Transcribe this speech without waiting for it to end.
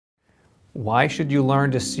Why should you learn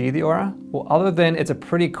to see the aura? Well, other than it's a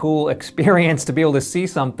pretty cool experience to be able to see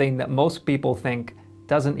something that most people think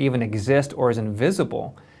doesn't even exist or is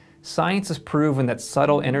invisible, science has proven that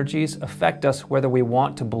subtle energies affect us whether we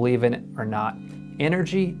want to believe in it or not.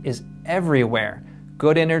 Energy is everywhere.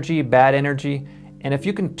 Good energy, bad energy, and if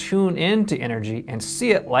you can tune into energy and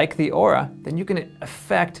see it like the aura, then you can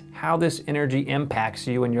affect how this energy impacts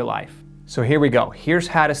you in your life. So here we go. Here's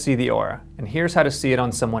how to see the aura, and here's how to see it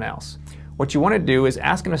on someone else. What you want to do is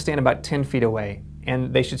ask them to stand about 10 feet away,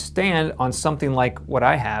 and they should stand on something like what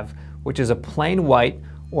I have, which is a plain white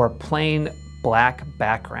or a plain black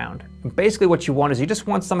background. And basically what you want is you just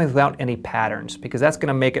want something without any patterns, because that's going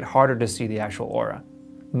to make it harder to see the actual aura.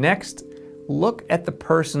 Next, look at the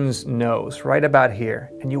person's nose right about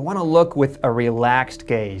here, and you want to look with a relaxed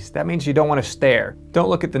gaze. That means you don't want to stare. Don't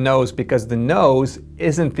look at the nose, because the nose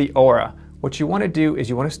isn't the aura. What you want to do is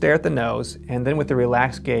you want to stare at the nose, and then with the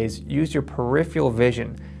relaxed gaze, use your peripheral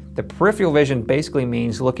vision. The peripheral vision basically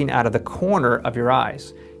means looking out of the corner of your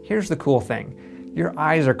eyes. Here's the cool thing. Your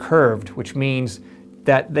eyes are curved, which means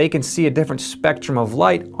that they can see a different spectrum of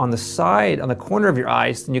light on the side, on the corner of your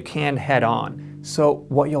eyes, than you can head on. So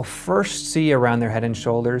what you'll first see around their head and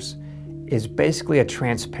shoulders is basically a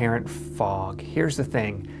transparent fog. Here's the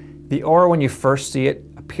thing. The aura, when you first see it,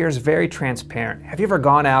 appears very transparent. Have you ever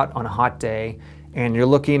gone out on a hot day and you're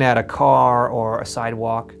looking at a car or a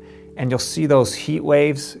sidewalk and you'll see those heat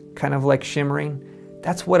waves kind of like shimmering?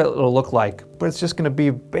 That's what it'll look like, but it's just going to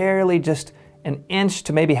be barely just an inch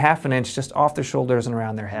to maybe half an inch just off their shoulders and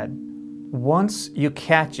around their head. Once you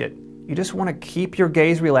catch it, you just want to keep your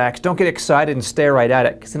gaze relaxed. Don't get excited and stare right at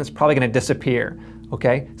it, because then it's probably going to disappear,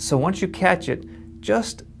 okay? So once you catch it,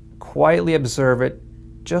 just quietly observe it,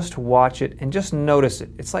 just watch it, and just notice it.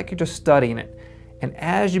 It's like you're just studying it. And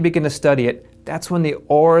as you begin to study it, that's when the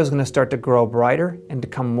aura is going to start to grow brighter and to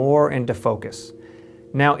come more into focus.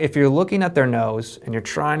 Now, if you're looking at their nose and you're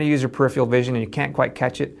trying to use your peripheral vision and you can't quite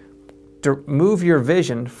catch it, move your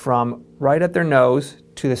vision from right at their nose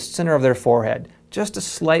to the center of their forehead. Just a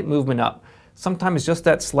slight movement up. Sometimes just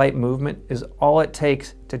that slight movement is all it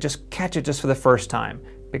takes to just catch it just for the first time.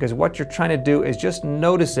 Because what you're trying to do is just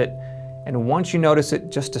notice it, and once you notice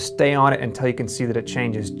it, just to stay on it until you can see that it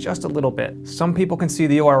changes just a little bit. Some people can see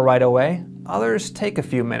the aura right away, others take a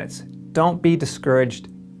few minutes. Don't be discouraged,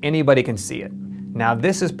 anybody can see it. Now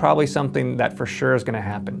this is probably something that for sure is going to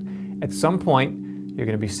happen. At some point, you're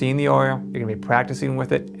going to be seeing the aura, you're going to be practicing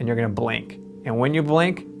with it, and you're going to blink. And when you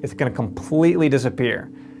blink, it's going to completely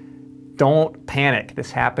disappear. Don't panic.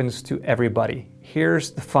 This happens to everybody.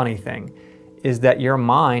 Here's the funny thing, is that your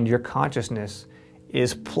mind, your consciousness,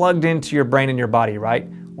 is plugged into your brain and your body, right?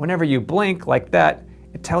 Whenever you blink like that,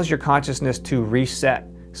 it tells your consciousness to reset.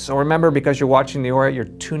 So remember, because you're watching the aura, you're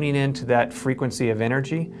tuning into that frequency of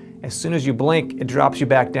energy. As soon as you blink, it drops you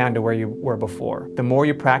back down to where you were before. The more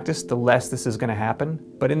you practice, the less this is going to happen.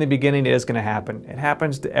 But in the beginning, it is going to happen. It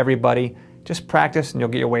happens to everybody. Just practice and you'll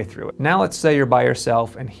get your way through it. Now let's say you're by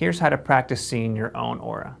yourself, and here's how to practice seeing your own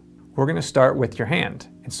aura. We're going to start with your hand.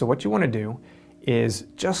 And so what you want to do is,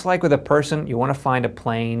 just like with a person, you want to find a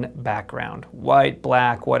plain background, white,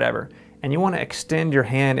 black, whatever. And you want to extend your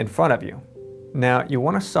hand in front of you. Now you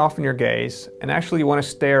want to soften your gaze, and actually you want to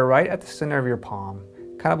stare right at the center of your palm.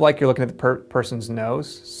 Kind of like you're looking at the person's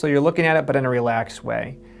nose. So you're looking at it, but in a relaxed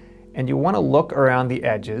way. And you want to look around the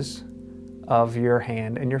edges of your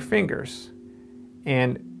hand and your fingers.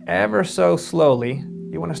 And ever so slowly,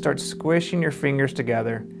 you want to start squishing your fingers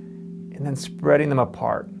together and then spreading them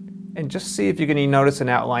apart. And just see if you can notice an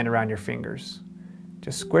outline around your fingers.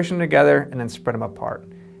 Just squish them together and then spread them apart.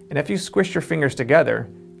 And if you squish your fingers together,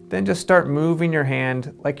 then just start moving your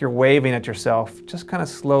hand like you're waving at yourself, just kind of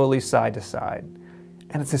slowly side to side.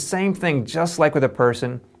 And it's the same thing, just like with a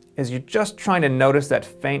person, is you're just trying to notice that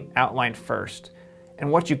faint outline first.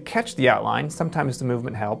 And once you catch the outline, sometimes the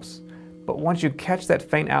movement helps, but once you catch that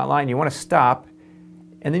faint outline, you want to stop,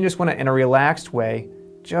 and then you just want to, in a relaxed way,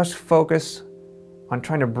 just focus on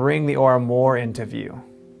trying to bring the aura more into view.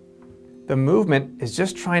 The movement is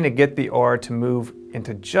just trying to get the aura to move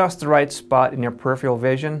into just the right spot in your peripheral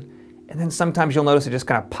vision, and then sometimes you'll notice it just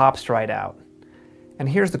kind of pops right out. And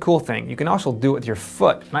here's the cool thing, you can also do it with your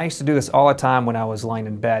foot. And I used to do this all the time when I was lying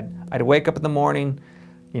in bed. I'd wake up in the morning,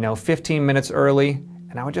 15 minutes early,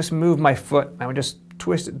 and I would just move my foot, and I would just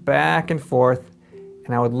twist it back and forth,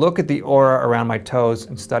 and I would look at the aura around my toes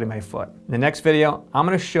and study my foot. In the next video, I'm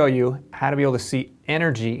going to show you how to be able to see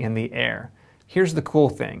energy in the air. Here's the cool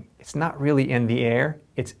thing, it's not really in the air,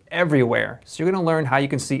 it's everywhere. So you're going to learn how you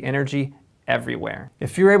can see energy everywhere.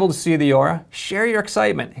 If you're able to see the aura, share your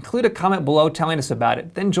excitement. Include a comment below telling us about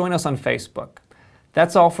it, then join us on Facebook.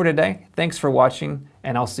 That's all for today. Thanks for watching,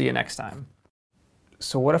 and I'll see you next time.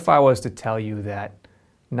 So what if I was to tell you that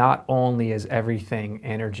not only is everything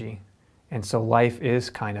energy, and so life is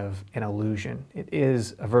kind of an illusion. It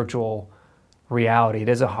is a virtual reality. It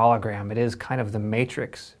is a hologram. It is kind of the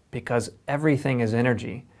matrix, because everything is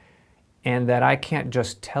energy. And that I can't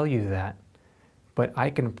just tell you that, but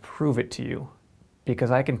I can prove it to you, because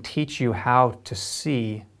I can teach you how to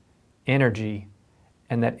see energy,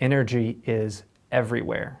 and that energy is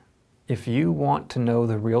everywhere. If you want to know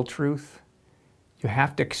the real truth, you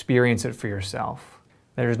have to experience it for yourself.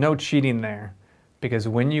 There's no cheating there, because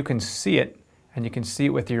when you can see it, and you can see it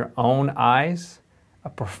with your own eyes, a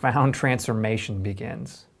profound transformation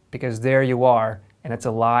begins. Because there you are, and it's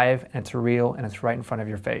alive, and it's real, and it's right in front of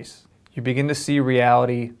your face. You begin to see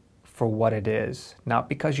reality for what it is, not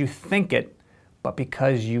because you think it, but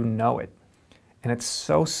because you know it. And it's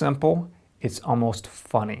so simple, it's almost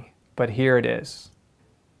funny. But here it is.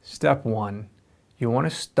 Step 1, you want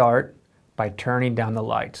to start by turning down the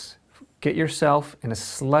lights. Get yourself in a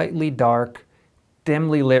slightly dark,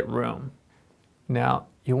 dimly lit room. Now,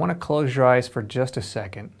 you want to close your eyes for just a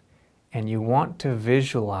second, and you want to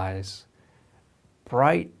visualize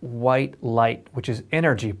bright white light, which is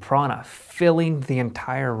energy, prana, filling the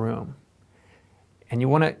entire room. And you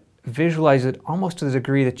want to visualize it almost to the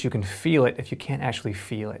degree that you can feel it if you can't actually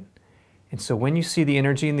feel it. And so when you see the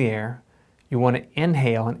energy in the air, you want to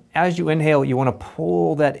inhale, and as you inhale, you want to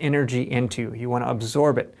pull that energy into you. You want to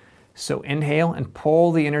absorb it. So inhale and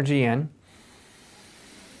pull the energy in,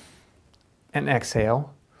 and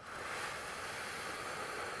exhale.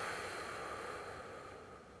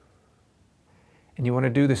 And you want to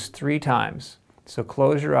do this 3 times. So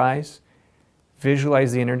close your eyes,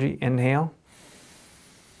 visualize the energy, inhale,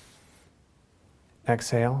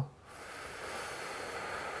 exhale,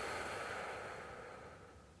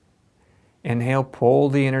 inhale, pull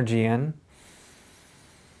the energy in,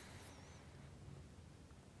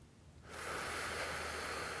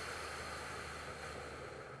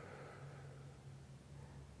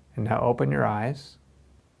 and now open your eyes,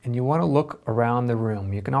 and you want to look around the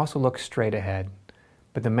room. You can also look straight ahead,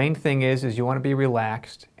 but the main thing is you want to be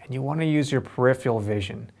relaxed, and you want to use your peripheral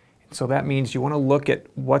vision. And so that means you want to look at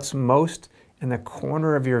what's most in the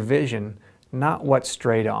corner of your vision, not what's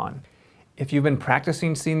straight on. If you've been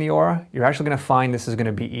practicing seeing the aura, you're actually going to find this is going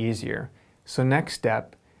to be easier. So next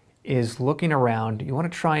step is looking around. You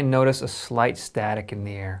want to try and notice a slight static in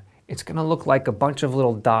the air. It's going to look like a bunch of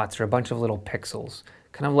little dots or a bunch of little pixels,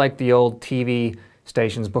 kind of like the old TV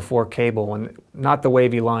stations before cable, and not the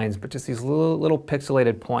wavy lines, but just these little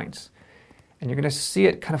pixelated points. And you're going to see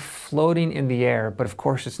it kind of floating in the air, but of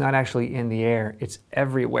course it's not actually in the air, it's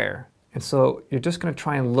everywhere. And so you're just going to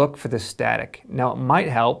try and look for this static. Now it might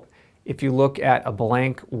help if you look at a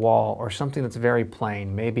blank wall or something that's very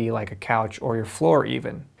plain, maybe like a couch or your floor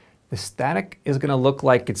even. The static is going to look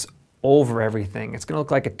like it's over everything. It's going to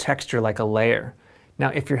look like a texture, like a layer. Now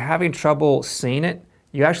if you're having trouble seeing it,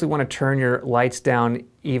 you actually want to turn your lights down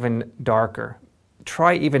even darker.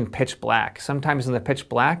 Try even pitch black. Sometimes in the pitch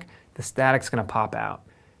black, the static's going to pop out.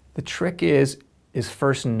 The trick is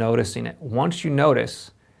first noticing it. Once you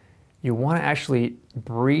notice, you want to actually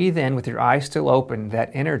breathe in with your eyes still open that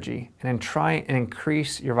energy, and then try and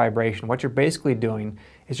increase your vibration. What you're basically doing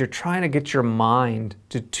is you're trying to get your mind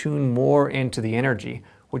to tune more into the energy,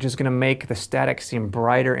 which is going to make the static seem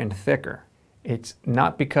brighter and thicker. It's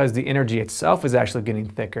not because the energy itself is actually getting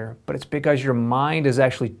thicker, but it's because your mind is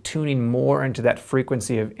actually tuning more into that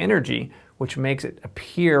frequency of energy, which makes it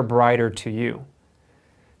appear brighter to you.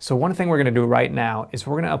 So one thing we're going to do right now is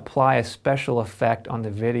we're going to apply a special effect on the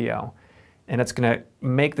video, and it's going to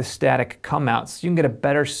make the static come out so you can get a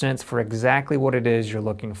better sense for exactly what it is you're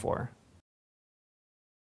looking for.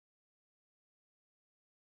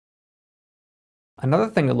 Another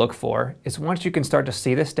thing to look for is once you can start to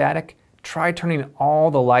see the static, try turning all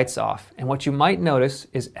the lights off. And what you might notice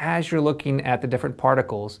is as you're looking at the different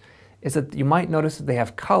particles is that you might notice that they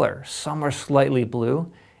have color. Some are slightly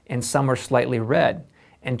blue and some are slightly red.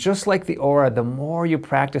 And just like the aura, the more you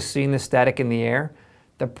practice seeing the static in the air,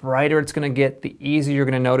 the brighter it's going to get, the easier you're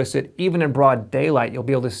going to notice it. Even in broad daylight, you'll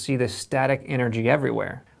be able to see this static energy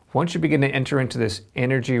everywhere. Once you begin to enter into this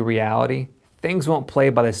energy reality, things won't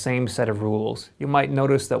play by the same set of rules. You might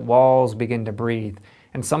notice that walls begin to breathe,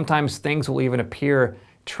 and sometimes things will even appear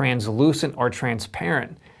translucent or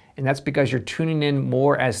transparent. And that's because you're tuning in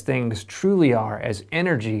more as things truly are, as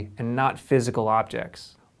energy and not physical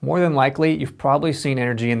objects. More than likely, you've probably seen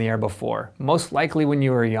energy in the air before, most likely when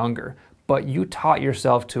you were younger, but you taught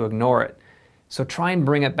yourself to ignore it. So try and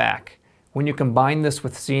bring it back. When you combine this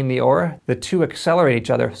with seeing the aura, the two accelerate each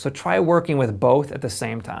other, so try working with both at the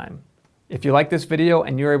same time. If you like this video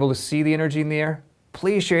and you're able to see the energy in the air,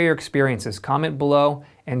 please share your experiences, comment below,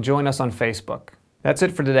 and join us on Facebook. That's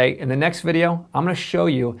it for today. In the next video, I'm going to show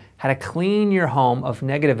you how to clean your home of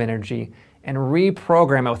negative energy and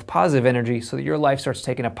reprogram it with positive energy so that your life starts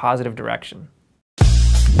taking a positive direction.